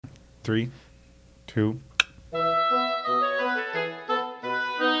3, 2.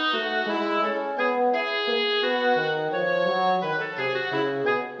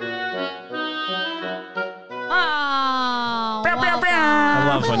 I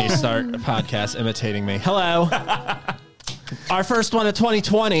love when you start a podcast imitating me. Hello. Our first one of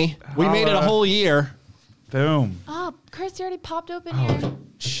 2020. We made it a whole year. Boom. Oh, Chris, you already popped open here.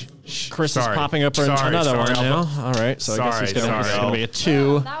 Chris is popping up another one now. All right, so I guess it's going to be a 2.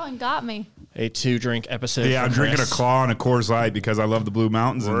 Oh, that one got me. A 2-drink episode. Yeah, I'm drinking a Claw and a Coors Light because I love the Blue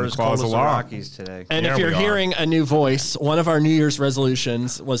Mountains and the Claw's a lot. Rockies today. And if you're hearing a new voice, one of our New Year's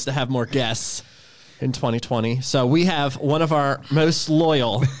resolutions was to have more guests in 2020. So we have one of our most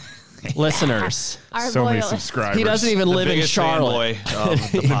loyal listeners. So many subscribers. He doesn't even live in Charlotte.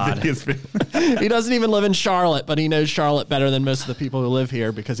 Of the pod. He doesn't even live in Charlotte, but he knows Charlotte better than most of the people who live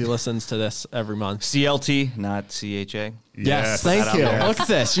here because he listens to this every month. CLT, not CHA. Yes, thank you. Look at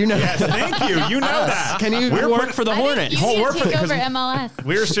this. You know. Yes, thank you. You know that. Can you work for the Hornets? You need to take over MLS.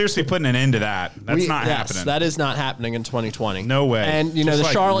 We're seriously putting an end to that. That's not happening. Yes, that is not happening in 2020. No way. And, you know, Just the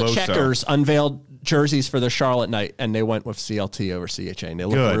like Charlotte Loso. Checkers unveiled jerseys for their Charlotte night, and they went with CLT over CHA, and they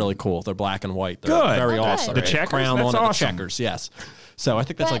look really cool. They're black and white. They're very awesome. The Checkers? Crown That's on awesome. The Checkers, yes. So I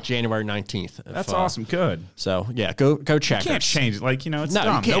think that's like January 19th. That's awesome. Good. So, yeah, go Checkers. You can't change it. Like, you know, it's No,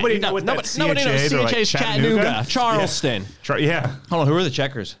 dumb. you can't. Nobody knows what Nobody CHA. knows They're like CHA's Chattanooga. Charleston. Yeah. Hold on, who are the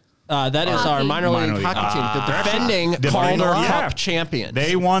Checkers? That is our minor league hockey team. The defending Calder Cup champions.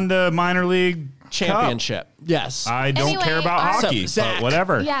 They won the minor league championship. Cup. Yes. I don't care about hockey, but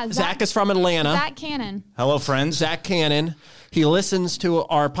whatever. Yeah, Zach is from Atlanta. Zac Kannan. Hello, friends. Zac Kannan. He listens to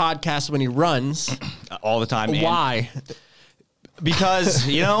our podcast when he runs. All the time. Man. Why? Because,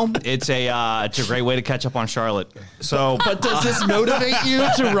 you know, it's a great way to catch up on Charlotte. So, but does this motivate you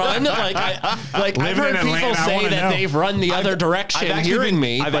to run? I've heard people say that they've run the other direction hearing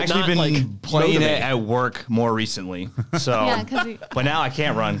me. I've actually been playing it at work more recently. So, Yeah, but now I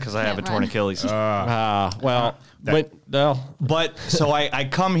can't run because I have a torn Achilles. But so I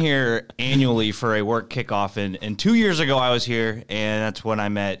come here annually for a work kickoff, and 2 years ago I was here, and that's when I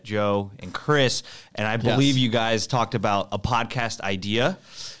met Joe and Chris, and I believe you guys talked about a podcast idea,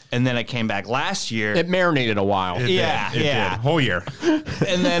 and then I came back last year. It marinated a while. It did. Whole year.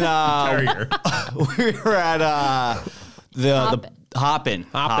 And then we were at the Hoppin'.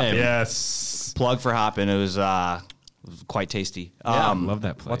 Yes. Plug for Hoppin'. It was quite tasty. Love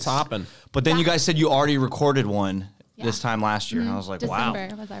that place. What's hopping? But then you guys said you already recorded one this time last year, and I was like, wow.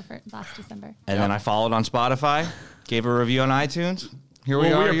 December was our first, last December. And then I followed on Spotify, gave a review on iTunes. Here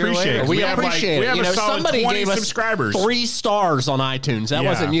we are. We appreciate it. We appreciate it. We have you know, a solid somebody 20 gave us subscribers. 3 stars on iTunes. That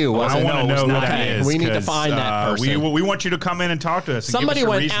wasn't you, was it? I want to know who that Okay, is. we need to find that person. We want you to come in and talk to us. And Somebody give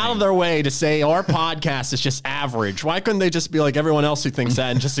us went out of their way to say our podcast is just average. Why couldn't they just be like everyone else who thinks that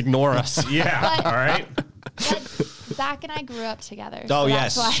and just ignore us? Yeah, all right. Zach and I grew up together. Oh, so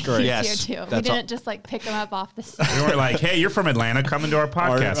yes. That's why Great. he's Yes. here, too. That's We didn't just, like, pick him up off the street. We were like, hey, you're from Atlanta. Come into our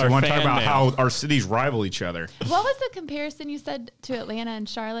podcast. Our we want to talk fan about mail. how our cities rival each other. What was the comparison you said to Atlanta and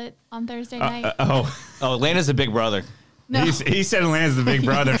Charlotte on Thursday night? Oh, Atlanta's a big brother. No. He said Atlanta's the big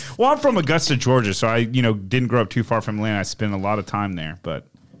brother. Well, I'm from Augusta, Georgia, so I didn't grow up too far from Atlanta. I spent a lot of time there. But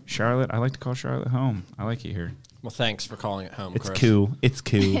Charlotte, I like to call Charlotte home. I like it here. Well, thanks for calling it home, Chris. It's cool. It's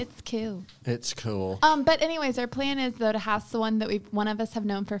cool. It's cool. But anyways, our plan is though to have someone that one of us have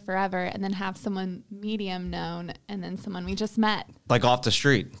known for forever, and then have someone medium known, and then someone we just met. Like off the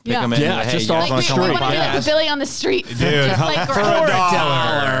street. Pick Yeah. them in. Yeah, Like, hey, just you off guys the wanna street. come on We want to do podcast? like the Billy on the street. Dude, just like for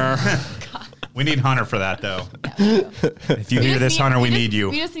 $1. We need Hunter for that, though. If you hear this, Hunter, we need you.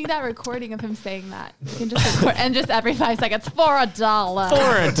 We just need that recording of him saying that. We can just record, and just every 5 seconds, for $1.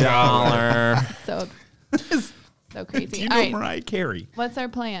 For $1. So crazy. Do you know All right. Mariah Carey? What's our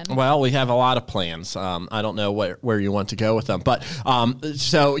plan? Well, we have a lot of plans. I don't know where you want to go with them, but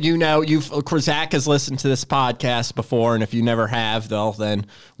so Zach has listened to this podcast before, and if you never have, then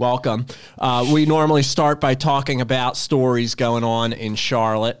welcome. We normally start by talking about stories going on in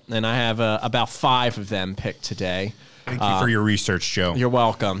Charlotte, and I have about 5 of them picked today. Thank you for your research, Joe. You're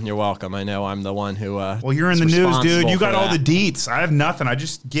welcome. You're welcome. I know I'm the one who. Well, you're in the news, dude. You got all the deets. I have nothing. I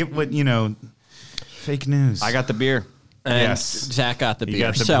just get what fake news. I got the beer. And yes. Zach got the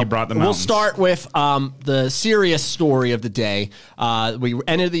beer. He brought the mountains. We'll start with the serious story of the day. We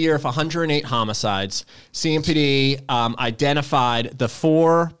ended the year with 108 homicides. CMPD identified the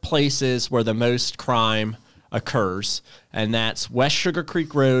 4 places where the most crime occurs, and that's West Sugar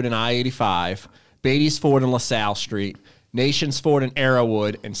Creek Road and I-85, Beatty's Ford and LaSalle Street, Nations Ford and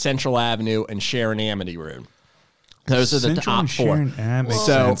Arrowwood, and Central Avenue and Sharon Amity Road. Those are the top 4. That makes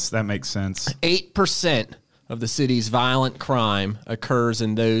sense. That makes sense. 8% of the city's violent crime occurs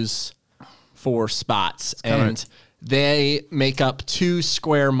in those 4 spots. And they make up 2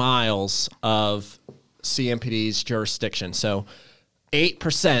 square miles of CMPD's jurisdiction. So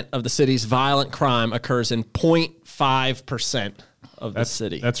 8% of the city's violent crime occurs in 0.5% of the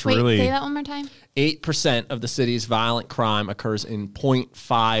city. That's Wait, really say that one more time. 8% of the city's violent crime occurs in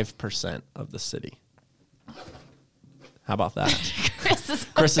 0.5% of the city. How about that?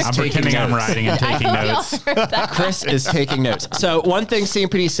 Chris is I'm taking pretending I'm notes. writing and taking I notes. hope y'all heard that. Chris is taking notes. So one thing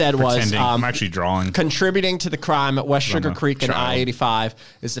CMPD said was Pretending. I'm actually drawing. contributing to the crime at West Sugar a Creek and child. I-85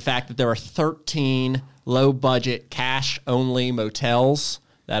 is the fact that there are 13 low-budget cash-only motels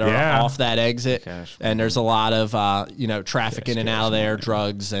that are off that exit, and there's a lot of traffic in and out of there,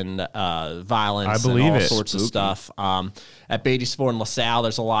 drugs and violence, I believe and all it. sorts of stuff. At Beatty's Ford and LaSalle,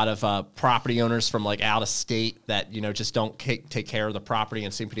 there's a lot of property owners from like out of state that just don't take care of the property,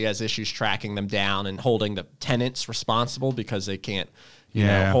 and CMPD has issues tracking them down and holding the tenants responsible because they can't.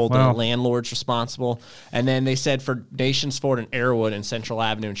 Hold the landlords responsible. And then they said for Nations Ford and Airwood and Central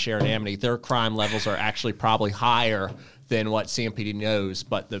Avenue and Sharon Amity, their crime levels are actually probably higher than what CMPD knows,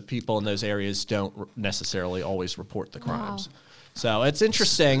 but the people in those areas don't necessarily always report the crimes. Wow. So it's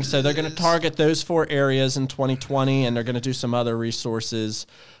interesting. So they're going to target those 4 areas in 2020, and they're going to do some other resources.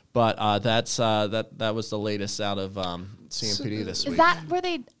 But that was the latest out of CMPD this week. Is that where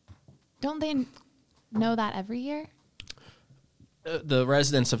don't they know that every year? The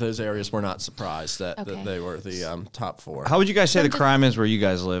residents of those areas were not surprised that Okay. they were the top 4. How would you guys say the crime is where you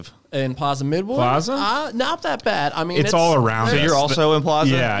guys live? In Plaza Midwood? Plaza? Not that bad. I mean, It's all around So us. you're also in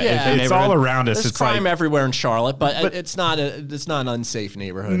Plaza? Yeah, Yeah. it's all around us. There's It's crime like, everywhere in Charlotte, but it's not an unsafe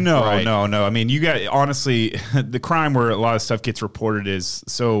neighborhood. no, Right. no. I mean, you got, honestly, the crime where a lot of stuff gets reported is,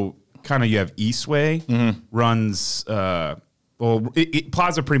 so kind of you have Eastway runs,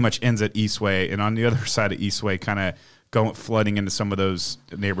 Plaza pretty much ends at Eastway, and on the other side of Eastway, kind of going flooding into some of those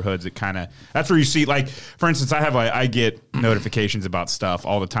neighborhoods. It kind of, that's where you see, like, for instance, I get notifications about stuff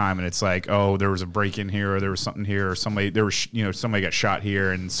all the time, and it's like, oh, there was a break in here, or there was something here, or somebody got shot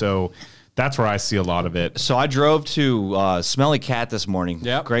here, and so that's where I see a lot of it. So I drove to Smelly Cat this morning.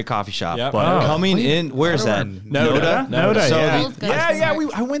 Yep. Great coffee shop. Yep. But Oh. coming in, where's that? Noda. Noda, So yeah. Those guys Yeah, from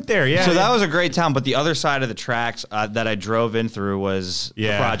I went there, yeah. So that was a great town, but the other side of the tracks that I drove in through was the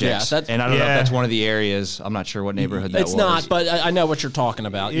Yeah. projects. Yeah, that's- and I don't know if Yeah. that's one of the areas. I'm not sure what neighborhood that It's was. not, but I know what you're talking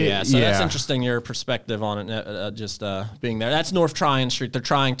about. Yeah, so that's Yeah. interesting, your perspective on it, just being there. That's North Tryon Street. They're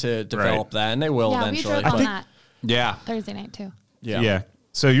trying to develop that, and they will Yeah, we eventually. drove on but- that Yeah. Thursday night too. Yeah.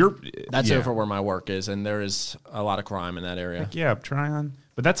 So you're, That's yeah. over where my work is, and there is a lot of crime in that area. Yeah, Tryon.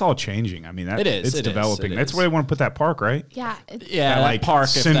 But that's all changing. I mean, It is, it's it is, developing. it That's is. where they want to put that park, right? Yeah, Yeah, That, that like, park, if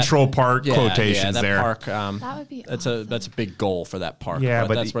Central Park yeah, quotations that there. Park, that would be. that's awesome. a big goal for that park. Yeah,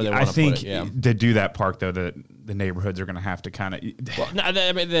 but that's where they I want to think put it. Yeah. to do that park, though, the neighborhoods are going to have to kind of, No,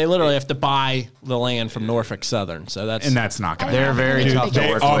 they literally have to buy the land from Norfolk Southern, so that's and that's not going to. They're very Dude, tough to They,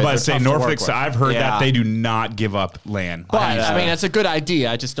 work oh, with. but say tough to work Norfolk. with. I've heard Yeah. that they do not give up land. But I mean, it's a good idea.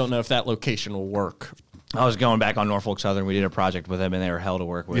 I just don't know if that location will work. I was going back on Norfolk Southern. We did a project with them, and they were hell to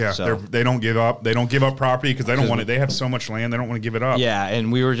work with. Yeah, so. they don't give up. They don't give up property because they don't want it. They have so much land, they don't want to give it up. Yeah,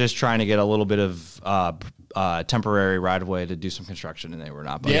 and we were just trying to get a little bit of temporary right of way to do some construction, and they were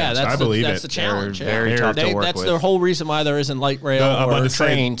not. Yeah, I believe that's it. the challenge. They're very yeah. tough to work That's with. the whole reason why there isn't light rail I'm about or to say-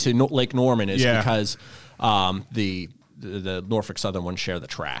 train to Lake Norman is Yeah. because the Norfolk Southern ones share the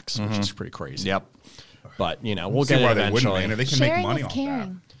tracks, which is pretty crazy. Yep. But we'll See get why it they wouldn't, eventually. man. They can make Sharing money is off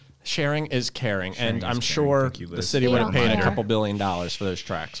caring. Sharing is caring, and is I'm caring. sure Thank you, the Liz. city They would have don't paid a care. couple $1 billion for those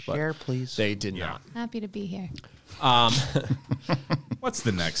tracks, but Share, please. they did Yeah. not. Happy to be here. that. What's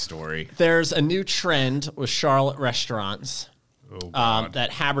the next story? There's a new trend with Charlotte restaurants Oh, God. that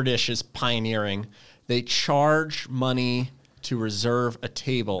Haberdish is pioneering. They charge money to reserve a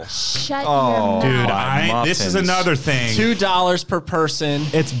table. Shut Oh, your Dude, mouth. this is muffins. another thing. $2 per person,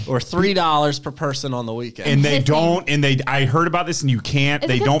 or $3 per person on the weekend. And they Pissing. don't, I heard about this, and you can't, Is it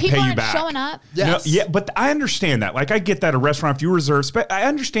they 'cause don't people pay you aren't back. showing up? Yes. No, yeah, but I understand that. Like, I get that at a restaurant, if you reserve, I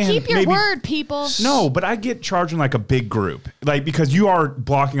understand. Keep your maybe, word, people. No, but I get charging like a big group, like, because you are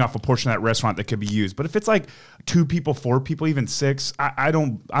blocking off a portion of that restaurant that could be used. But if it's like 2 people, 4 people, even 6, I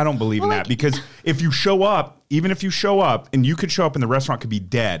don't believe in Well, that, like- because if you show up, even if you show up, and you could show up and the restaurant could be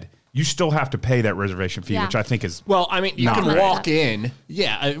dead, you still have to pay that reservation fee, Yeah. which I think is. Well, I mean, you Not can right. walk in.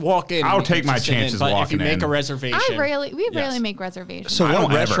 Yeah, walk in. I'll and take my just sit in, chances but if you walking make in. a reservation, We rarely Yes. make reservations. So I don't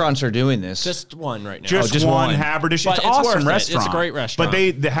what ever. restaurants are doing this? just one right now. Just, just one one. Haberdish. But It's it's awesome worth it. restaurant. It's a great restaurant. But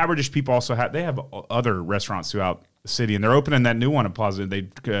the Haberdish people also have other restaurants throughout the city, and they're opening that new one in Plaza. They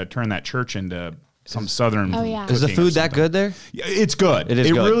turned that church into some southern. Oh, yeah. Is the cooking or food that something. good there? Yeah, it's good. It is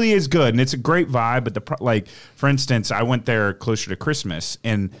It good. really is good, and it's a great vibe. But like for instance, I went there closer to Christmas,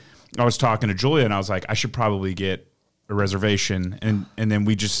 and I was talking to Julia, and I was like, I should probably get a reservation, and then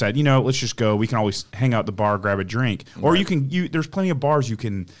we just said, let's just go. We can always hang out at the bar, grab a drink, or there's plenty of bars you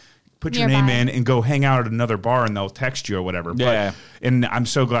can put your Nearby. name in and go hang out at another bar, and they'll text you or whatever. Yeah. And I'm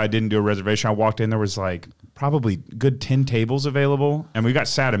so glad I didn't do a reservation. I walked in, there was like probably good 10 tables available, and we got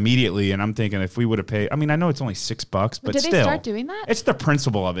sat immediately. And I'm thinking if we would have paid, I mean, I know it's only $6, but Did still, they start doing that? it's the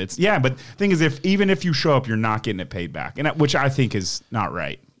principle of it. But the thing is, even if you show up, you're not getting it paid back, and which I think is not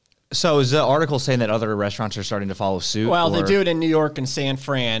right. So is the article saying that other restaurants are starting to follow suit? Well, they or- do it in New York and San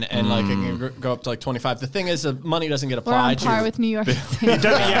Fran, and like it can go up to like 25. The thing is, the money doesn't get We're on applied par to. with New York. It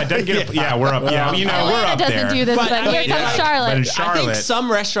doesn't get. Yeah, we're up. Yeah, we're Atlanta up doesn't there. do this, But, but, I here mean, comes like- Charlotte. But in I think Charlotte,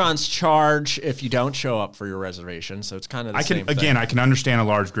 some restaurants charge if you don't show up for your reservation, so it's kind of the same thing. I can understand a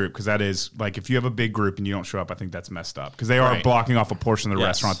large group because that is like if you have a big group and you don't show up, I think that's messed up because they are Right. blocking off a portion of the Yes.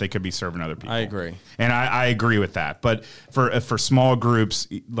 restaurant they could be serving other people. I agree. And I agree with that. But for small groups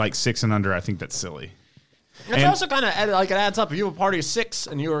like 6 and under, I think that's silly. It's And- also kind of like it adds up. If you have a party of 6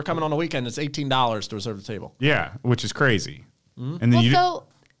 and you were coming on a weekend, it's $18 to reserve the table. Yeah, which is crazy. And then Well, you. so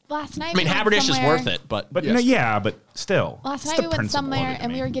last night I mean, we went Haberdish is somewhere- worth it, but but yes. no, yeah, but still. Last it's night the we went principle of somewhere it, I and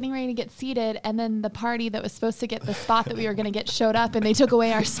we mean. were getting ready to get seated, and then the party that was supposed to get the spot that we were going to get showed up, and they took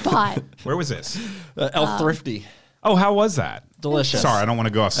away our spot. Where was this? El Thrifty. Oh, how was that? Delicious. Sorry, I don't want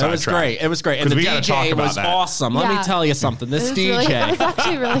to go off It was sidetrack. great. It was great. And 'Cause the we gotta talk DJ about was that. awesome. Let me Yeah. tell you something. This It was DJ. it was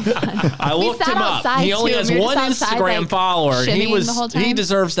actually really fun. I We looked sat him up. outside, He only too, has and we were one just outside, Instagram like, follower. And he shimmying the whole time.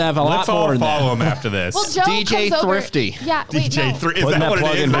 deserves to have a Let's lot all more than follow that. him after this. Well, Joe DJ comes over- Thrifty. Yeah, wait, DJ no. Thrifty. Is Putting that that what it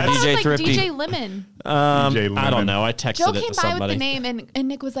plug is? in for I thought it DJ was like Thrifty. DJ Lemon. DJ I don't Lemon. know. I texted Joe it came to by somebody. with the name, and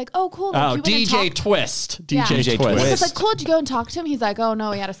Nick was like, "Oh, cool." Like, Oh, you went and DJ talked- Twist. Yeah. DJ Nick Twist. was like, "Cool, did you go and talk to him?" He's like, "Oh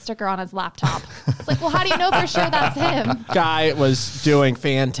no, he had a sticker on his laptop." It's like, "Well, how do you know for sure that's him?" Guy was doing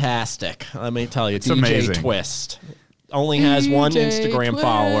fantastic. Let me tell you, DJ amazing. Twist only has one DJ Instagram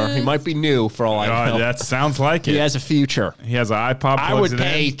follower. He might be new for all I know. Oh, that sounds like it. He has a future. He has an iPod. I plugs would it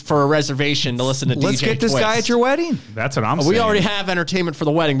pay in. for a reservation to listen to Let's DJ get this Twist. guy at your wedding. That's what I'm saying. We already have entertainment for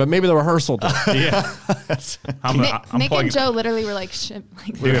the wedding, but maybe the rehearsal. Yeah. I'm Nick, I'm Nick plugging, and Joe literally were like, Dude,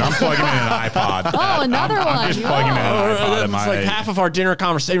 I'm plugging in an iPod. "Oh, another one." I'm just plugging in an iPod. It's at my like half of our dinner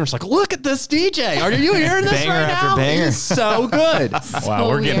conversation was like, look at this DJ. Are you hearing this Banger right after now? banger. He's so good. Wow, So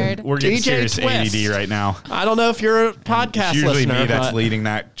we're weird. getting DJ serious Twist. ADD right now. I don't know if you're a It's podcast usually listener. me that's but, leading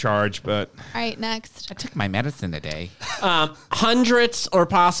that charge, but All right, next. took my medicine today. hundreds or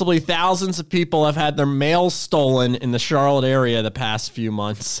possibly thousands of people have had their mail stolen in the Charlotte area the past few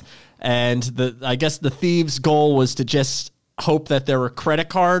months. And I guess the thieves' goal was to just hope that there were credit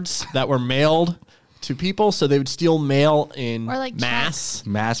cards that were mailed to people, so they would steal mail in Or, like, mass.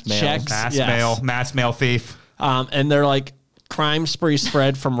 Mass mail. Checks. Mass mail thief. And they're like crime spree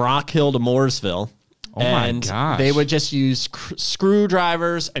spread from Rock Hill to Mooresville. Oh my and gosh. they would just use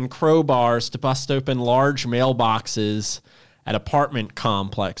screwdrivers and crowbars to bust open large mailboxes at apartment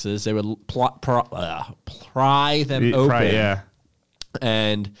complexes. They would pry them open Probably, yeah.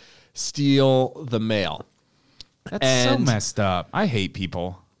 and steal the mail. That's so And- messed up. I hate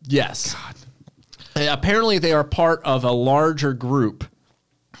people. Yes. Apparently, they are part of a larger group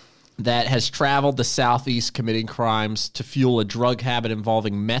that has traveled the Southeast committing crimes to fuel a drug habit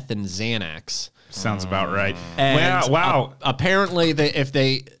involving meth and Xanax. Sounds about right. And Wow. apparently, if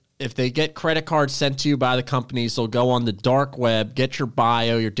they get credit cards sent to you by the companies, they'll go on the dark web, get your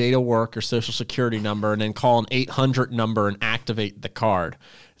bio, your date of work, your social security number, and then call an 800 number and activate the card.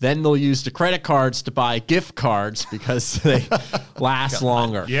 Then they'll use the credit cards to buy gift cards because they last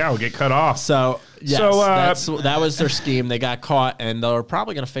longer. Yeah, we'll get cut off. So, yes, So, that was their scheme. They got caught, and they're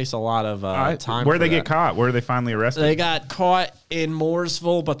probably going to face a lot of time. Where'd for they get that. caught? Where are they finally arrested? They got caught in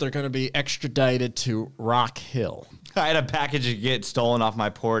Mooresville, but they're going to be extradited to Rock Hill. I had a package get stolen off my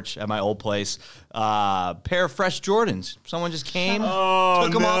porch at my old place. Pair of fresh Jordans. Someone just came,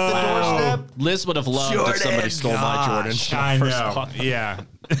 took them off the doorstep. Liz would have loved if somebody Jordan, stole my Jordan. gosh, I know. Yeah.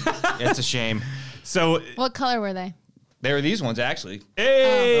 It's a shame. So, What color were they? They were these ones actually.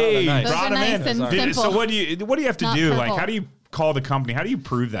 hey, nice. Those brought are them nice in. and Did- simple. So what do you have to Not do? Like, purple. how do you call the company? How do you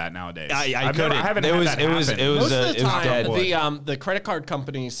prove that nowadays? I I've couldn't. I haven't It had was- that it was- happen. it was- Most of the it was time, dead. the credit card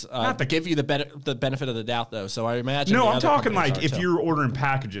companies Not the- give you the benefit of the doubt, though. So I imagine. No, the I'm other talking companies like are if too. you're ordering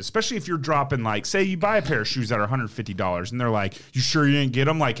packages, especially if you're dropping like, say you buy a pair of shoes that are $150 and they're like, you sure you didn't get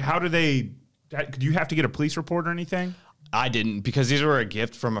them? Like, how do they, do you have to get a police report or anything? I didn't because these were a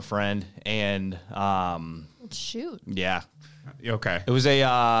gift from a friend, and Shoot. Yeah. Okay. It was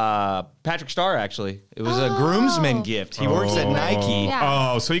a Patrick Starr, actually. It was a groomsman gift. He works at Nike.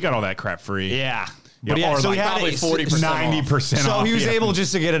 Yeah. Oh, so you got all that crap free. Yeah. Yeah, But yeah, or so like he had probably 40%, 90% So off. he was yeah. able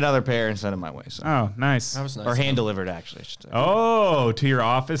just to get another pair and send them my way. So. Oh, nice. That was nice. Or hand delivered, actually. I should say. Oh, to your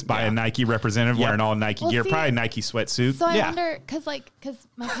office by a Nike representative Yep. wearing all Nike Well, gear, see- probably a Nike sweatsuit. So I Yeah. wonder, because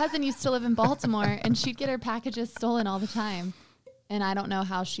my cousin used to live in Baltimore, and she'd get her packages stolen all the time. And I don't know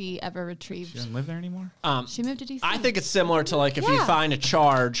how she ever retrieved. She doesn't live there anymore? She moved to DC. I think it's similar to like if you Yeah. find a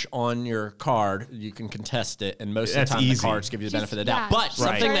charge on your card, you can contest it, and most That's of the time easy. the cards give you the benefit of the Yeah. doubt. But Right.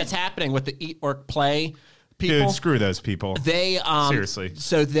 something that's happening with the Eat Work Play people, Dude, screw those people. they Seriously.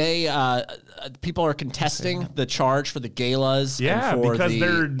 So they people are contesting the charge for the galas Yeah, and for because the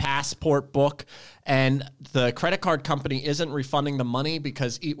they're- passport book. And the credit card company isn't refunding the money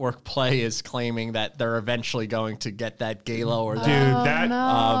because Eat Work Play is claiming that they're eventually going to get that gala or Dude, that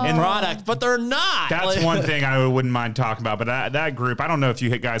that product, but they're not. that's Like- one thing I wouldn't mind talking about. But that group, I don't know if you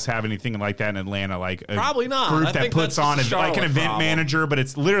guys have anything like that in Atlanta, like a Probably not. group I that think puts that's on just a like an Charlotte event problem. manager, but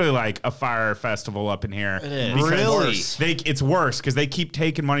it's literally like a fire festival up in here. It is. Really? It's worse because they keep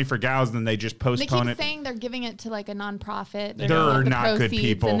taking money for gals and then they just They postpone keep it. saying they're giving it to like a nonprofit. They're giving up the not good proceeds,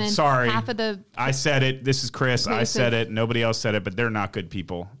 people. and then Sorry. half of the I said it. This is Chris. I said Places. it. Nobody else said it, but they're not good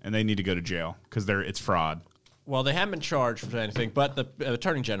people, and they need to go to jail because it's fraud. Well, they haven't been charged for anything, but the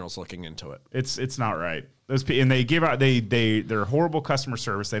attorney general's looking into it. It's not right. Those and they give out they're horrible customer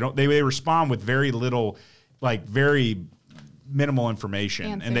service. They respond with very little, like very minimal information,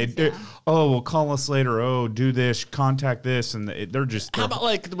 and Answers, they yeah. well call us later. Oh, do this, contact this, and they're just. How about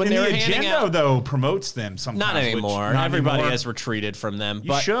like when and they the were handing agenda out? though promotes them sometimes. Not which- anymore. not Everybody anymore. has retreated from them. You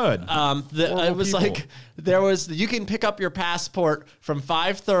But, should. it Horrible was people. like you can pick up your passport from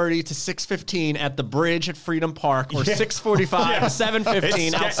 5:30 to 6:15 at the bridge at Freedom Park, or Yeah. 6:45 Yeah. to 7:15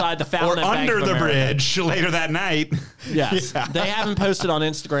 It's- outside the or fountain at Bank under of the America. bridge later that night. Yes, Yeah. they haven't posted on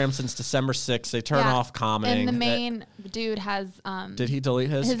Instagram since December 6th. They turn Yeah. off commenting. And the main dude has Did he delete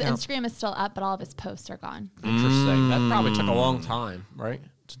his? his account? Instagram is still up, but all of his posts are gone. Interesting. That probably took a long time, right?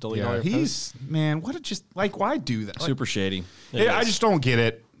 To delete all your posts. he's man. What a just like why do that? Like, Super shady. yeah, I just don't get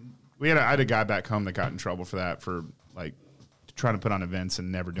it. I had a guy back home that got in trouble for that, for like trying to put on events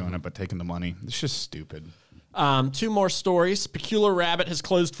and never doing it, but taking the money. It's just stupid. Two more stories. Peculiar Rabbit has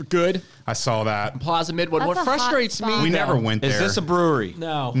closed for good. I saw that. Plaza Midwood. That's What a hot frustrates me? spot. We though- never went there. Is this a brewery?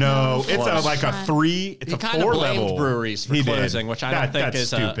 No. No, it's Close. like a 3. It's He a kind of 4 blamed level breweries for He did. closing, which I don't think that's is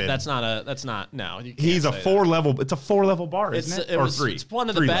stupid. that's not no. You can't He's a say 4 level. It's a 4 level bar, It's isn't it? it Or was 3. it's one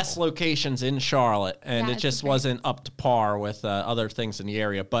of the 3 best level. locations in Charlotte, and Yeah, it it's just great. wasn't up to par with other things in the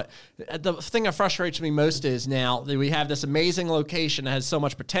area. But the thing that frustrates me most is now that we have this amazing location that has so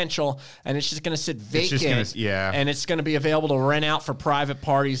much potential, and it's just going to sit vacant. just gonna- yeah. and it's going to be available to rent out for private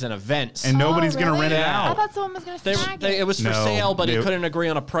parties and events. And nobody's going to really? rent it Yeah. I out. thought someone was going to snag it. It was for No, sale, but he they- couldn't agree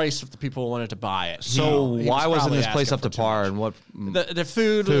on a price with the people who wanted to buy it. So He why was wasn't probably this place asking up to for too par? much. And what? The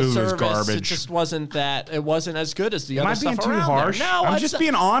food, Food the was service, it garbage. just wasn't that. It wasn't as good as the Am other I being stuff too around harsh? there. No, I'm that's- just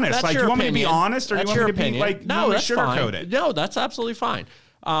being honest. that's Like, your you want me to be opinion. honest, or you That's want your me to be, opinion. like, no, really that's sugarcoat fine. it? No, that's absolutely fine.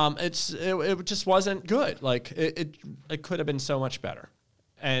 It just wasn't good. Like it could have been so much better.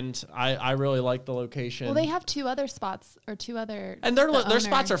 And I really like the location. Well, they have 2 other spots or 2 other. and the their owner-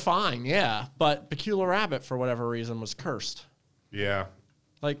 spots are fine, yeah. But Peculiar Rabbit, for whatever reason, was cursed. Yeah.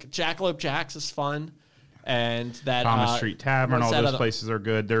 Like Jackalope Jack's is fun, and that Thomas Street Tavern, what's all that those other- places are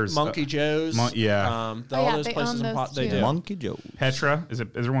good. There's Monkey Joe's. yeah. Oh, All yeah, those they places own in those they too. do. Monkey Joe. Petra. Is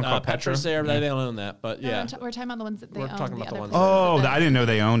there one called Petra? Petra's there, but they don't own that. But No, yeah, we're talking about the ones that they We're own. talking the about the other ones places Oh, that- I didn't know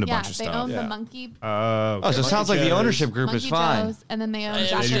they owned a yeah, bunch of they stuff. own Yeah. the Monkey. Oh, so it Monkey sounds like the Joe's. ownership group is Monkey fine. Joe's, and then they own It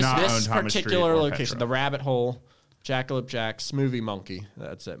Jack was do and not just own this Thomas Street particular or location, Petra. the Rabbit Hole, Jackalope Jack's, Movie Monkey.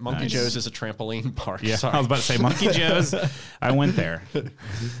 That's it. Monkey Nice. Joe's is a trampoline park. Yeah, Sorry. I was about to say Monkey Joe's. I went there. So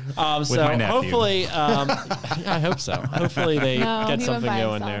my nephew. hopefully, I hope so. Hopefully they No, get he something went by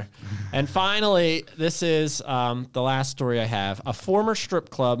going himself. there. And finally, this is the last story I have. A former strip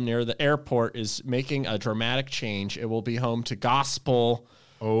club near the airport is making a dramatic change. It will be home to gospel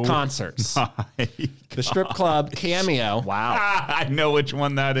concerts. The strip club Cameo. Wow. I know which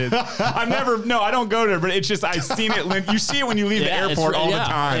one that is. I don't go there, but it's just, I've seen it. You see it when you leave the Yeah, airport all the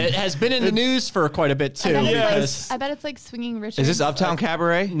time. It has been in the news for quite a bit too. Yes. I bet it's like Swinging Richard. Is this Uptown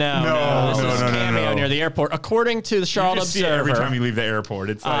Cabaret? No, this is no, Cameo no. near the airport. According to the You Charlotte just see it Observer, every time you leave the airport.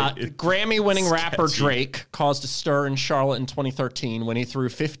 It's like Grammy-winning rapper sketchy. Drake caused a stir in Charlotte in 2013 when he threw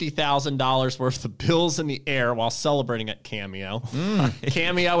 $50,000 worth of bills in the air while celebrating at Cameo.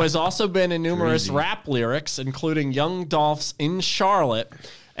 Cameo has also been in numerous rap lyrics, including Young Dolph's "In Charlotte,"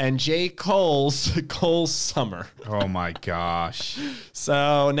 and J. Cole's Cole's Summer. Oh my gosh!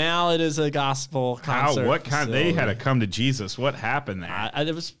 So now it is a gospel concert. What kind? They facility. had to come to Jesus. What happened there?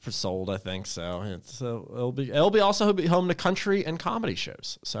 It was sold, I think so. It'll be also be home to country and comedy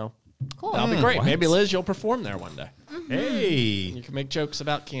shows. So Cool. that'll be great. Maybe Liz, you'll perform there one day. Hey, You can make jokes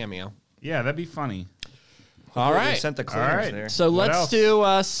about Cameo. yeah, that'd be funny. All They right. sent the clearance right. there. So What let's else? do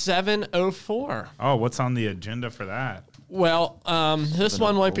 704. Oh, what's on the agenda for that? Well, this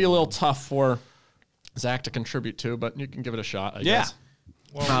one might be a little tough for Zach to contribute to, but you can give it a shot, I guess.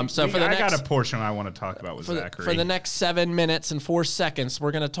 Well, So for the I got next- a portion I want to talk about with Zachary. For the next 7 minutes and 4 seconds,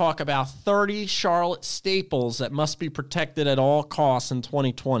 we're going to talk about 30 Charlotte staples that must be protected at all costs in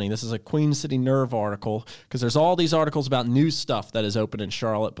 2020. This is a Queen City Nerve article because there's all these articles about new stuff that is open in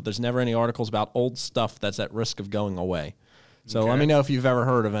Charlotte, but there's never any articles about old stuff that's at risk of going away. So let me know if you've ever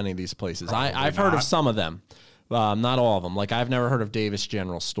heard of any of these places. I've heard of not. some of them, not all of them. Like I've never heard of Davis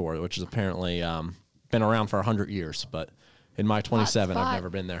General Store, which is apparently been around for 100 years, but in my 27, I've spot. never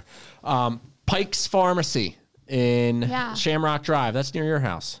been there. Pike's Pharmacy in Yeah. Shamrock Drive. That's near your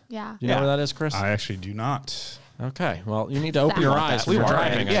house. Yeah. You know where that is, Chris? I actually do not. Okay. Well, you need to open your eyes We when you're want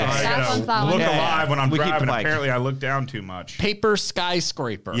that. driving. Yeah. I guess. I Zach wants that gotta one. look Yeah. alive when I'm We keep driving. the bike. Apparently, I look down too much. Paper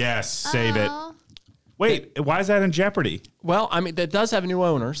Skyscraper. Yes, save it. Oh. Wait, why is that in jeopardy? Well, I mean, that does have new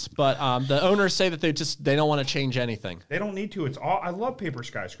owners, but the owners say that they don't want to change anything. They don't need to. It's all. I love Paper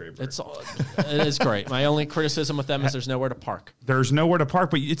Skyscraper. It is great. My only criticism with them is there's nowhere to park. There's nowhere to park,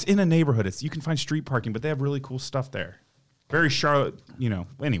 but it's in a neighborhood. You can find street parking, but they have really cool stuff there. Very Charlotte,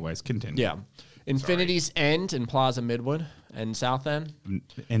 Anyways, continue. Yeah. Infinity's End in Plaza Midwood and South End.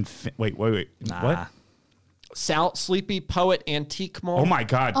 And wait. What? Sleepy Poet Antique Mall. Oh my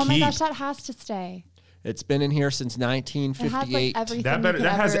God, Oh my Keith. gosh, that has to stay. It's been in here since It has 1958. like everything.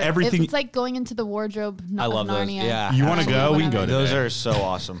 That has everything- It's like going into the wardrobe. I love those. Narnia. Yeah. You want to go? We can go to Those that. are so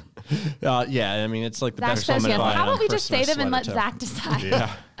awesome. Yeah, I mean, it's like the Zach best says one yes. to buy How on about we just say Christmas them and let sweater, Zach decide?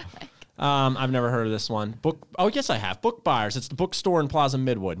 Yeah. I've never heard of this one. Oh, yes, I have. Book Buyers. It's the bookstore in Plaza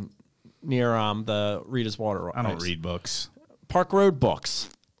Midwood near the Rita's Water. I don't read books. Park Road Books.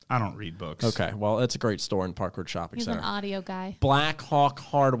 I don't read books. Okay, well, it's a great store in Park Road Shopping He's an Center. audio guy. Black Hawk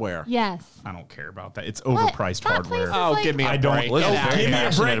Hardware. Yes. I don't care about that. It's What? overpriced That hardware. place is Oh, like- give me a I don't. break. Liz Get is out of very Give me here. a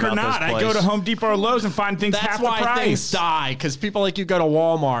passionate break or about not. this I go place. to Home Depot or Lowe's and find things That's half the why price. things die, because people like you go to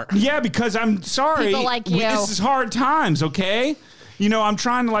Walmart. Yeah, because I'm sorry. People like you. This is hard times, okay? I'm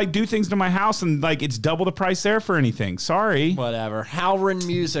trying to do things to my house and it's double the price there for anything. Sorry. Whatever. Howren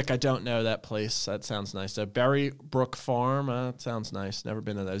Music. I don't know that place. That sounds nice. Berrybrook Farm. That sounds nice. Never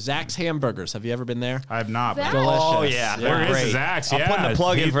been to those. Zach's Hamburgers. Have you ever been there? I have not. Zach? But Delicious. Oh, yeah. Where They're is great. Zach's? I'm Yeah. putting a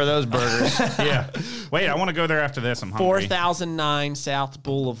plug in for those burgers. Yeah. Wait, I want to go there after this. I'm hungry. 4009 South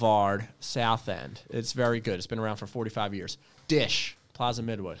Boulevard, South End. It's very good. It's been around for 45 years. Dish, Plaza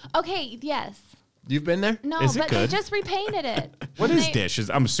Midwood. Okay. Yes. You've been there? No, Is it but good? they just repainted it. What And is they- Dish?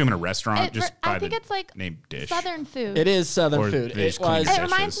 I'm assuming a restaurant. Just I by think the it's like name Dish. Southern food. It is Southern Or food. they It just clean was. it. It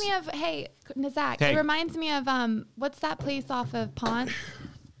reminds dishes. me of Zach. Hey. It reminds me of what's that place off of Ponce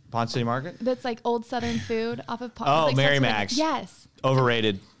Pond City Market? that's like old Southern food off of Ponce? Oh, like Mary such a- Mac's. Yes.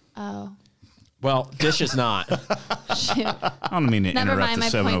 Overrated. Oh. Well, Dish is not. Shoot. I don't mean to Never interrupt mind,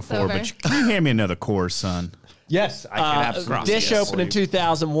 the my point's 704, over. but can you hand me another course, son? Yes, I can absolutely. Dish opened in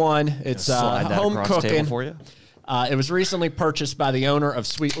 2001. It's Slide that home across the table cooking. for you. It was recently purchased by the owner of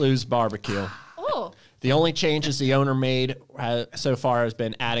Sweet Lou's Barbecue. Oh. The only changes the owner made so far has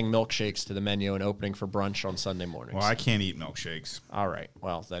been adding milkshakes to the menu and opening for brunch on Sunday mornings. Well, I can't eat milkshakes. All right.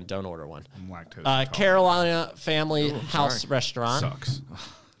 Well, then don't order one. I'm lactose intolerant. Carolina Family House Restaurant. Sucks.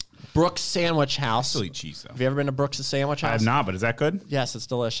 Brooks Sandwich House. Still eat cheese, though. Have you ever been to Brooks' Sandwich House? I have not, but is that good? Yes, it's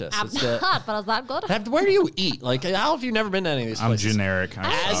delicious. I'm It's the- not, but it's not good. Where do you eat? Like, how have you never been to any of these I'm places? generic. I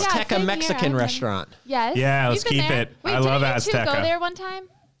Yeah, suck. Azteca same here. Mexican I've restaurant. Yes. Yeah, let's You've been keep there? it. Wait, I love didn't you two Azteca. go there one time?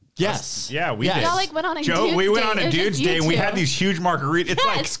 Yes. Yeah, we Yes. did. Y'all like went on a Joe, dude's we went date. on a It was dude's just you date and we two. had these huge margaritas. It's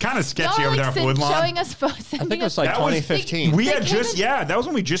Yes. kind of sketchy Y'all over there like at Woodlawn. showing us photos. I think it was like That was- 2015. We They had came just, and- that was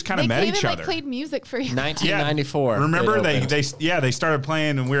when we just kind of They met came each and other. played music for you. 1994. Remember it they opened. they started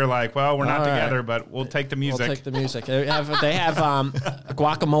playing and we were like, well, we're not All right. together, but we'll take the music. We'll take the music. They have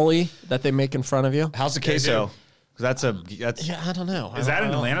guacamole that they make in front of you. How's the They queso? do. 'Cause that's Yeah, I don't know. Is that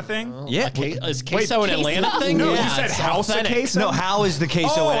an Atlanta thing? yeah. Is queso an Atlanta thing? No, Yeah, you said it's House of authentic. Queso? No, how is the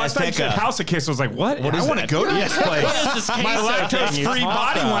queso Oh, in I thought you said Azteca? House of Queso. I was like, what? I is want to that? go to this place. What is this My queso thing you lactose-free talk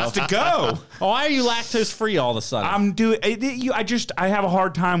body about? wants to go. Why are you lactose free all of a sudden? I'm doing. I have a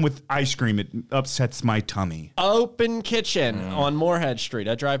hard time with ice cream. It upsets my tummy. Open Kitchen on Moorhead Street.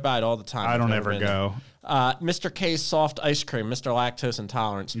 I drive by it all the time. I I've don't never ever been there. go. Mr. K's Soft Ice Cream, Mr. Lactose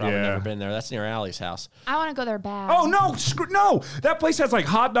Intolerance. Probably Yeah. never been there. That's near Allie's house. I want to go there bad. Oh no, no! That place has like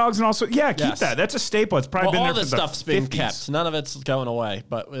hot dogs and also keep Yes. that. That's a staple. It's probably Well, been all there this for the stuff's being 50s. kept. None of it's going away.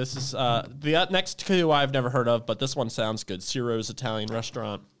 But this is the next two I've never heard of, but this one sounds good. Ciro's Italian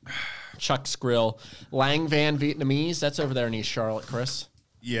Restaurant, Chuck's Grill, Lang Van Vietnamese. That's over there in East Charlotte, Chris.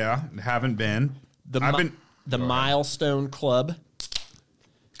 Yeah, haven't been. I've been The Milestone Club,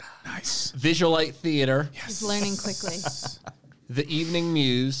 nice. Visualite Theater, He's learning quickly. The Evening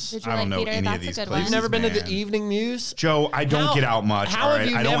Muse. Visual I don't Light know Theater, any of that's these a good places. You've never been to man. the Evening Muse? Joe, I don't How- get out much. how all have right?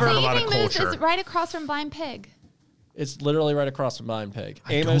 you I don't never- have a lot of Evening Moose culture. is right across from Blind Pig. It's literally right across from Blind Pig.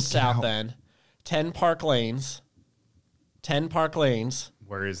 don't Amos get South out. End, 10 Park Lanes. 10 Park Lanes.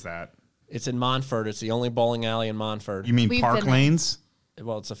 Where is that? It's in Montford. It's the only bowling alley in Montford. You mean We've Park been there. Lanes?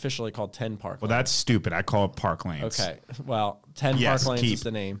 Well, it's officially called 10 Park Well, Lanes. that's stupid. I call it Park Lanes. Okay. Well, 10 Yes, Park Lanes keep. is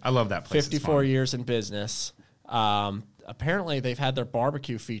the name. I love that place. It's 54 fun. years in business. Apparently, they've had their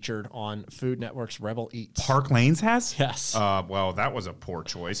barbecue featured on Food Network's Rebel Eats. Park Lanes has? Yes. Well, that was a poor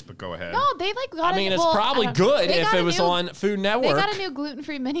choice, but go ahead. No, they like got I mean, a, it's well, probably I don't- good they if got it a was new- on Food They Network. got a new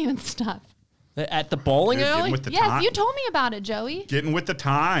gluten-free menu and stuff. At the bowling You're alley? getting with the Yes, time- you told me about it, Joey. Getting with the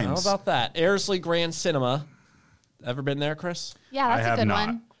times. How about that? Airsley Grand Cinema. Ever been there, Chris? Yeah, I that's have a good not.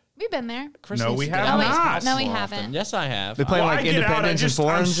 one. We've been there. Chris No, needs we to have get out of his not. house No, we more haven't. often. Yes, I have. They play Well, like I get out, Independence and I'm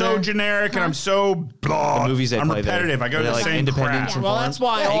Foreigns so there? generic and I'm so blah. The movies they I'm play there. repetitive. I go to They're the like same Independence crap. and Well, that's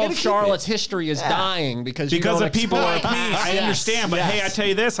why Yeah, you all gotta of keep Charlotte's history is dying because Because you of don't people are explain- pleased. I Yes, understand, but yes. hey, I tell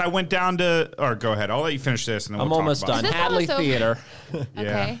you this: I went down to, or go ahead. I'll let you finish this, and then I'm we'll almost talk done. about Is this Hadley almost over? Theater.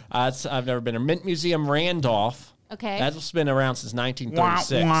 Okay. I've never been there. Mint Museum Randolph. Okay. That's been around since it. Wah,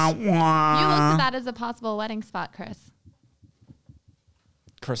 1936. wah, You wah. looked at that as a possible wedding spot, Chris.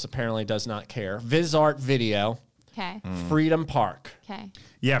 Chris apparently does not care. Viz Art Video. Okay. Freedom Park. Okay.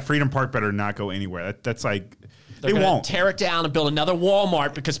 Yeah, Freedom Park better not go anywhere. That's like They're they gonna won't. tear it down and build another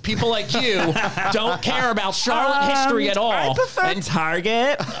Walmart because people like you don't care about Charlotte history at all. I prefer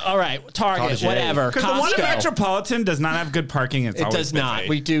Target. All right, Target, Target. whatever. Because the one in Costco. Metropolitan does not have good parking. It's It always does not. busy.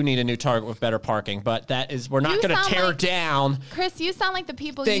 We do need a new Target with better parking, but that is we're not You going to sound tear like- down Chris, you sound like the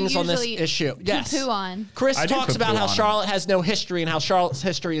people things you on this usually issue. Yes. poo on. Chris I do talks about poo-poo how on 'em. Charlotte has no history and how Charlotte's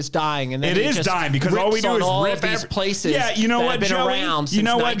history is dying, and then It he is just dying because all we rips do on is all rip of these places. Yeah, you know that what, have been Joey? around You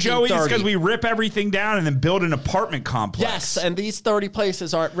know since what, Joey? It's 1930. because we rip everything down and then build an apartment complex. Yes, and these 30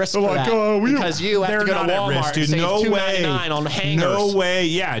 places are at risk They're for like, that oh, because you have they're to go to not at Walmart risk, dude. and save No way. $2.99 on hangers. No way.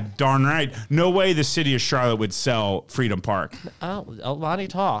 Yeah, darn right. No way the city of Charlotte would sell Freedom Park. Oh, Lonnie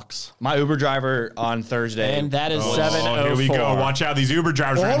talks, My Uber driver on Thursday. and that is Oh, 7:04. here we go. Watch out. These Uber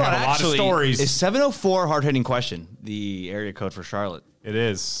drivers are Hold going to on, have a lot of actually, stories. is 704 hard-hitting question the area code for Charlotte? It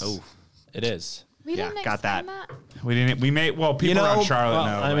is. Oh, It is. We Yeah, didn't got explain that. that. We didn't. We made. Well, people You know, around Charlotte Well,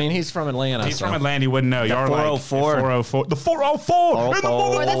 know. I but mean, he's from Atlanta. he's so. from Atlanta. You wouldn't know. You're 404. Like 404. The 404. Oh, And the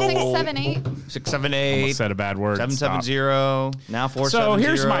oh. Or the mother- 678. 678. Almost said a bad word. 770. Now Stop. 470. So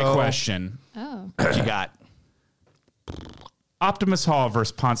here's my question: Oh. What you got? Optimus Hall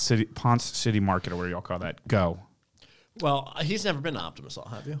versus Ponce City Market, or whatever y'all call that. Go. Well, he's never been to Optimus Hall,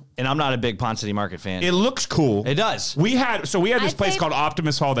 have you? And I'm not a big Ponce City Market fan. It looks cool. It does. We had this I'd place say- called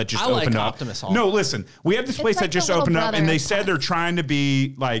Optimus Hall that just I like opened up. Optimus Hall. No, listen, we had this place like that just the little opened up, brother and they of said they're Ponce. trying to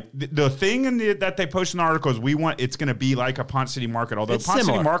be like the thing that they post in the articles. It's going to be like a Ponce City Market, although It's Ponce City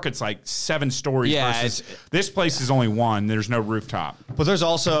similar. Market's like 7 stories. Yeah, versus it's- this place is only 1. There's no rooftop. But there's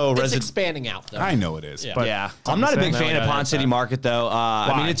also It's expanding out, though. I know it is, Yeah. but Yeah, I'm not a big saying. fan No, of I Ponce got City that. Market though. I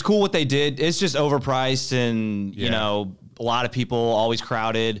Why? mean, it's cool what they did. It's just overpriced, and you Yeah. know, a lot of people, always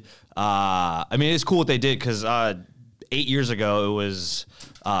crowded. I mean, it's cool what they did because 8 years ago it was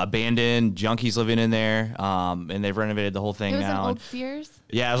abandoned, junkies living in there, and they've renovated the whole thing It was an now. old Sears.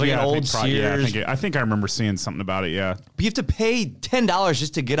 Yeah, it was like Yeah, an I old think probably- Sears. yeah, I think I remember seeing something about it. Yeah, But you have to pay $10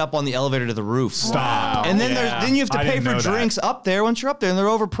 just to get up on the elevator to the roof. Stop. And then Yeah. then you have to I pay didn't for know that. drinks up there once you're up there, and they're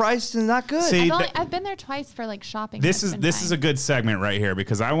overpriced and not good. See, I've been there twice for like shopping. This It's is been a fine. good segment right here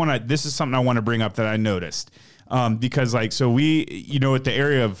because I want to. This is something I want to bring up that I noticed. Because at the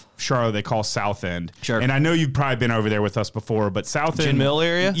area of Charlotte they call South End. Sure. And I know you've probably been over there with us before, but South End. Gin Mill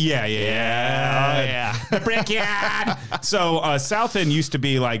area? Yeah. Oh, yeah. The Brickyard. So South End used to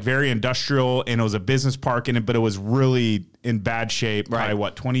be like very industrial and it was a business park in it, but it was really in bad shape. Probably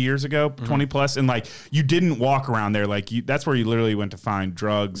Right. 20 years ago, 20 plus. And like you didn't walk around there. Like that's where you literally went to find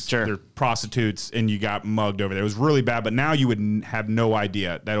drugs. Sure. There prostitutes and you got mugged over there. It was really bad, but now you would have no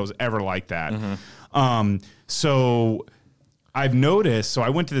idea that it was ever like that. So I've noticed, so I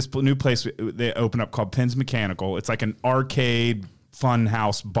went to this new place they opened up called Penn's Mechanical. It's like an arcade fun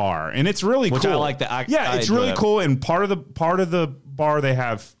house bar and it's really Which cool. I like that. It's I really enjoy cool. And part of the bar they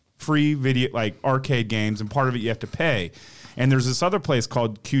have free video, like arcade games, and part of it you have to pay. And there's this other place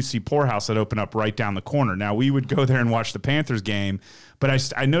called QC Poorhouse that opened up right down the corner. Now, we would go there and watch the Panthers game,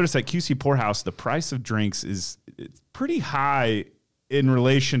 but I noticed at QC Poorhouse, the price of drinks is pretty high in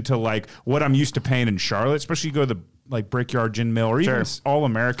relation to like what I'm used to paying in Charlotte, especially you go to the like Brickyard Gin Mill or even All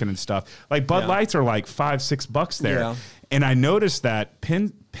American and stuff. Like Bud Lights are like $5-6 there. Yeah. And I noticed that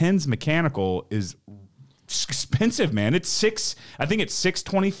Penn's Mechanical is expensive, man. I think it's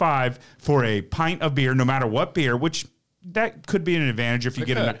 $6.25 for a pint of beer, no matter what beer, which that could be an advantage if you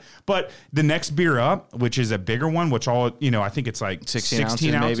get it. But the next beer up, which is a bigger one, which I think it's like 16 ounces.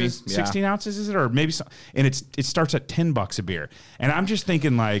 Maybe. 16 ounces, is it? Or maybe some, and it starts at $10 a beer. And I'm just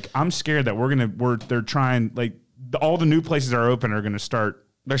thinking, like, I'm scared that they're trying, like, all the new places that are open are going to start.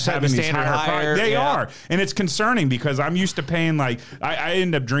 They're having these higher. They are, and it's concerning because I'm used to paying like I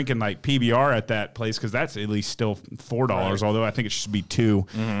end up drinking like PBR at that place because that's at least still $4. Right. Although I think it should be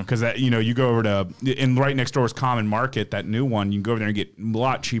 $2 because that you go over to and right next door is Common Market, that new one. You can go over there and get a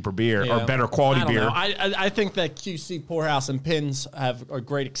lot cheaper beer or better quality beer. I think that QC Poorhouse and Pins are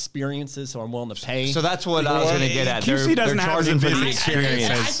great experiences, so I'm willing to pay. So that's what I was going to get at. QC doesn't have the experience.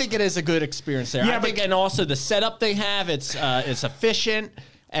 I think it is a good experience there. Yeah, and also the setup they have, it's efficient.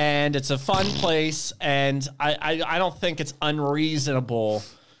 And it's a fun place, and I don't think it's unreasonable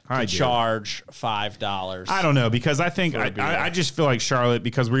to charge $5. I don't know, because I think I just feel like Charlotte,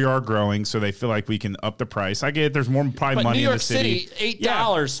 because we are growing, so they feel like we can up the price. I get it. There's more probably money in the city. New York City,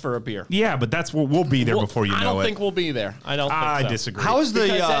 $8 for a beer. Yeah, but that's what we'll be there before you know it. I don't think we'll be there. I don't think so. I disagree. How is the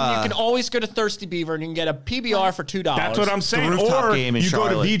because then you can always go to Thirsty Beaver and you can get a PBR for $2. That's what I'm saying. Or you go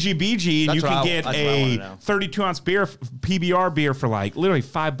to VGBG and you can get a 32-ounce beer, PBR beer for like literally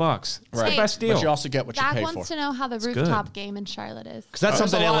 $5. It's the best deal. But you also get what you pay for. Zach wants to know how the rooftop game in Charlotte is. Because that's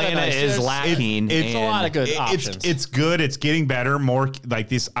something Atlanta is lacking. It's a lot of good options. It's good. It's getting better. More like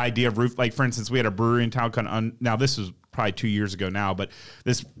this idea of roof. Like for instance, we had a brewery in town. Now this was probably 2 years ago now, but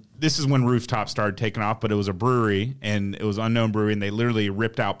this is when rooftop started taking off. But it was a brewery and it was unknown brewery, and they literally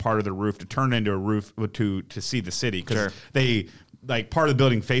ripped out part of the roof to turn it into a roof to see the city because they. Like part of the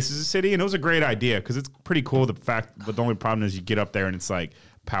building faces the city, and it was a great idea because it's pretty cool. But the only problem is you get up there and it's like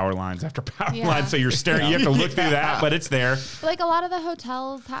power lines after power lines, so you're staring. You have to look through that, but it's there. But like a lot of the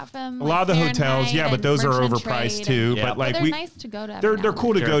hotels have them. A lot of the hotels, but those are overpriced too. But like they're nice to go to. They're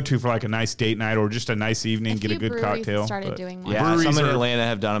cool to go to for like a nice date night or just a nice evening, get a good cocktail. Started doing one. Yeah, some in Atlanta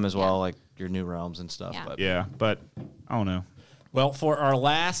have done them as well, like your New Realms and stuff. Yeah. But I don't know. Well, for our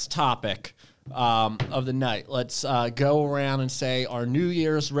last topic of the night, let's go around and say our New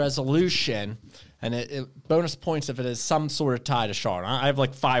Year's resolution, and bonus points if it is some sort of tie to Charlotte. I have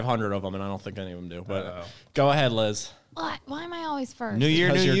like 500 of them, and I don't think any of them do. But go ahead, Liz. Why am I always first? New Year,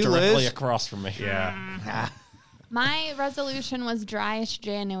 because new you're you, directly Liz. Across from me. Yeah. My resolution was dryish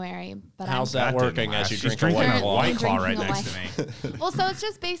January, but how's that working as you drink a White Claw right next to me? Well, so it's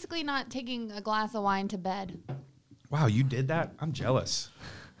just basically not taking a glass of wine to bed. Wow, you did that? I'm jealous.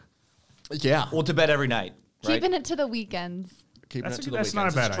 Yeah. Well, to bed every night. Right? Keeping it to the weekends. That's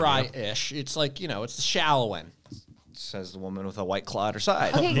not a bad idea. It's dry-ish. It's like, it's the shallow end. Says the woman with a white claw at her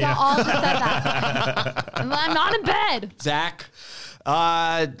side. Okay, y'all all just said that. I'm not in bed. Zach?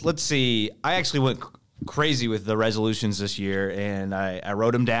 Let's see. I actually went crazy with the resolutions this year, and I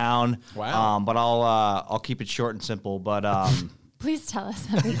wrote them down. Wow. But I'll keep it short and simple. But please tell us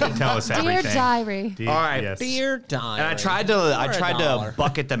everything. Tell us everything. Dear diary. all right. Yes. Dear diary. And I tried to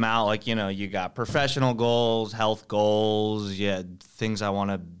bucket them out. Like, you got professional goals, health goals, things I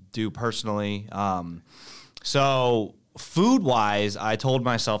want to do personally. So food-wise, I told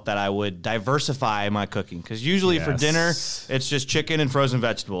myself that I would diversify my cooking because usually for dinner it's just chicken and frozen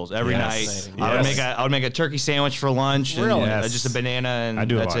vegetables every night. Yes. I would make a turkey sandwich for lunch and just a banana, and I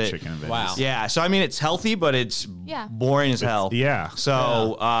do that's a lot it. of chicken and veggies. Wow. Yeah, so I mean it's healthy, but it's boring as hell.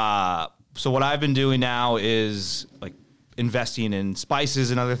 So what I've been doing now is like investing in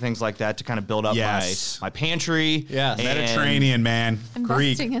spices and other things like that to kind of build up my pantry. Yeah, Mediterranean, man.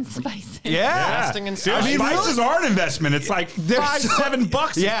 Investing in spices. Investing in spices. I mean, spices are an investment. It's like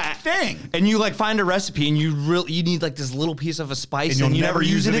 $5-7 a thing. And you like find a recipe and you need like this little piece of a spice and you never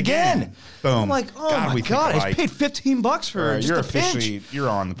use it again. Boom. I'm like, oh my God, I paid $15 for just a pinch. You're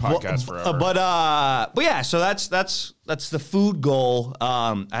on the podcast forever. But yeah, so that's the food goal.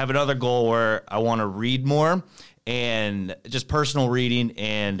 I have another goal where I want to read more. And just personal reading,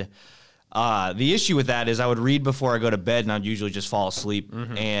 and the issue with that is I would read before I go to bed, and I'd usually just fall asleep.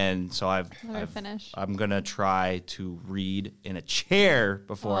 And so I'm gonna try to read in a chair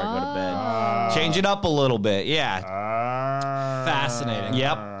before I go to bed, change it up a little bit. Yeah, fascinating.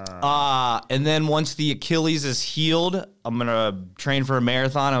 Yep. And then once the Achilles is healed, I'm going to train for a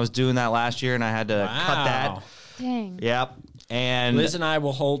marathon. I was doing that last year, and I had to cut that. Dang. Yep. And Liz and I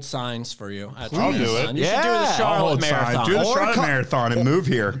will hold signs for you. I'll do it. You should do the Charlotte Marathon. Do the Charlotte Marathon and move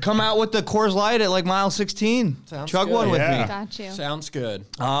here. come out with the Coors Light at like mile 16. Sounds Chug good. one with me. Got you. Sounds good.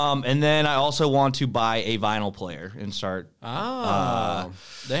 And then I also want to buy a vinyl player and start.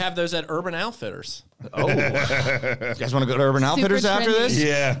 They have those at Urban Outfitters. Oh, you guys want to go to Urban Outfitters after trendy. this?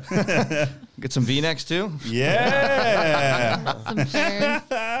 Yeah. Get some V-necks too. Yeah. Some chairs.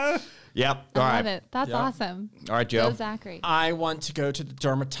 Yep. I All love right. it. That's Yeah. awesome. All right, Joe. Go Zachary. I want to go to the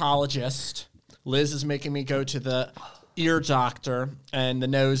dermatologist. Liz is making me go to the ear doctor and the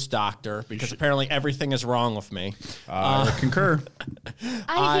nose doctor because apparently everything is wrong with me. I concur.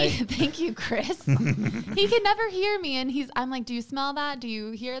 Thank you, Chris. He can never hear me, and I'm like, "Do you smell that? Do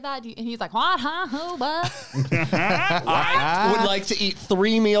you hear that?" And he's like, "What? Huh? Who? What?" I would like to eat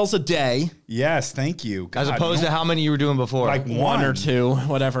 3 meals a day, Yes, thank you. As God, opposed no. to how many you were doing before. Like one or two,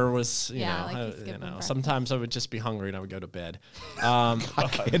 whatever was. You Yeah, know, like you skip them for- sometimes I would just be hungry and I would go to bed. I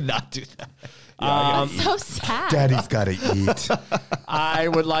cannot do that. That's so sad. Daddy's got to eat. I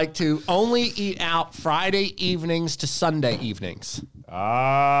would like to only eat out Friday evenings to Sunday evenings.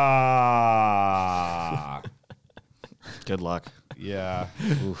 Good luck. Yeah.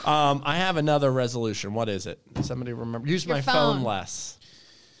 I have another resolution. What is it? Somebody remember? Use Your my phone phone. less.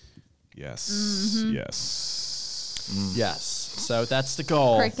 Yes. Mm-hmm. Yes. Yes. So that's the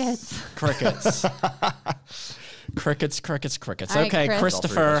goal. Crickets. Crickets. Crickets. All right, Okay, Chris.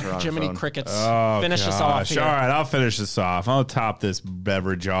 Christopher, All three of us are on Jiminy phone. Crickets. Oh, Finish us off gosh. here. All right, I'll finish this off. I'll top this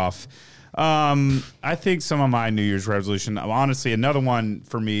beverage off. I think some of my New Year's resolution, honestly, another one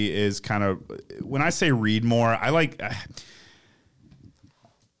for me is kind of when I say read more, I like.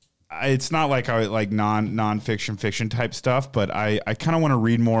 It's not like I like non-fiction fiction type stuff, but I kind of want to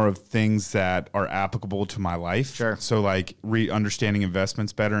read more of things that are applicable to my life. Sure. So like understanding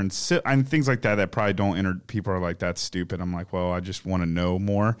investments better and things like that probably don't enter. People are like, that's stupid. I'm like, well, I just want to know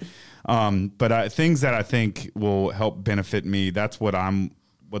more. But things that I think will help benefit me. That's what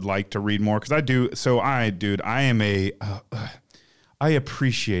would like to read more because I do. So I am I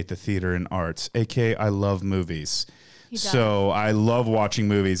appreciate the theater and arts, aka I love movies. So I love watching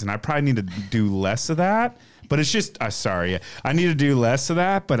movies, and I probably need to do less of that. But it's just, I need to do less of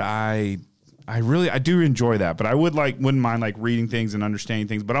that. But I do enjoy that. But I wouldn't mind like reading things and understanding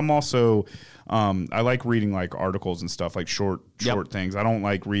things. But I'm also, I like reading like articles and stuff, like short things. I don't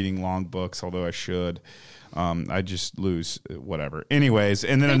like reading long books, although I should. I just lose whatever. Anyways,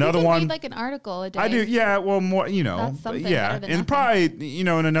 and then But another you can one. read like an article a day. I do, yeah. Well, more, That's something yeah, better than and nothing. probably,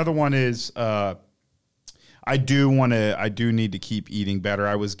 and another one is, I do need to keep eating better.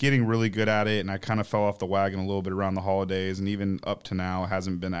 I was getting really good at it, and I kind of fell off the wagon a little bit around the holidays, and even up to now, it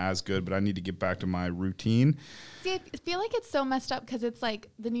hasn't been as good. But I need to get back to my routine. See, I feel like it's so messed up because it's like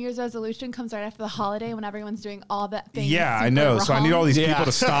the New Year's resolution comes right after the holiday when everyone's doing all that things. Yeah, I super know. So I need all wrong. these people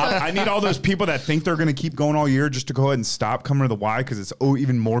to stop. I need all those people that think they're going to keep going all year just to go ahead and stop coming to the Y because it's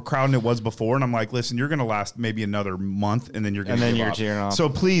even more crowded than it was before. And I'm like, listen, you're going to last maybe another month, and then you're going to And then give you're up. tearing off. So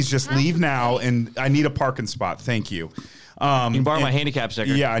please just leave now, and I need a parking spot. Thank you. You can borrow my handicap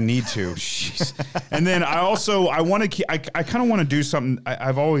sticker. Yeah, I need to. Jeez. And then I want to keep, I kind of want to do something.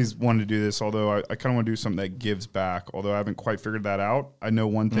 I've always wanted to do this, although I kind of want to do something that gives back, although I haven't quite figured that out. I know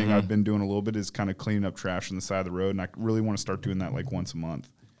one thing I've been doing a little bit is kind of cleaning up trash on the side of the road, and I really want to start doing that like once a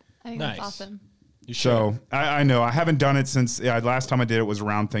month. I think Nice. that's awesome. You should. So I know I haven't done it since last time I did it was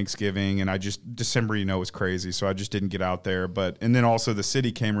around Thanksgiving, and December was crazy, so I just didn't get out there. And then also the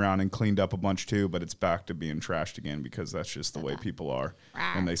city came around and cleaned up a bunch too, but it's back to being trashed again because that's just the way people are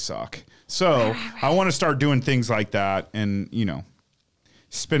and they suck. So I want to start doing things like that and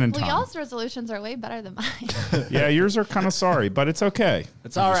spending Well, time. y'all's resolutions are way better than mine. Yeah, yours are kind of sorry, but it's okay.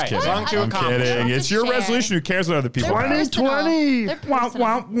 It's all right. As long as you I'm accomplish it. kidding. to It's your share. resolution. Who cares what other people They're have? personal. They're Wah, personal.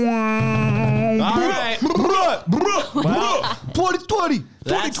 wah, wah. All right. 2020.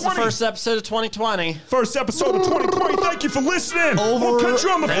 That's the first episode of 2020. First episode of 2020. Thank you for listening. We'll catch you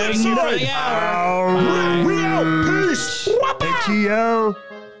on the flip Thank you for side. the hour. We out. Peace. ATO.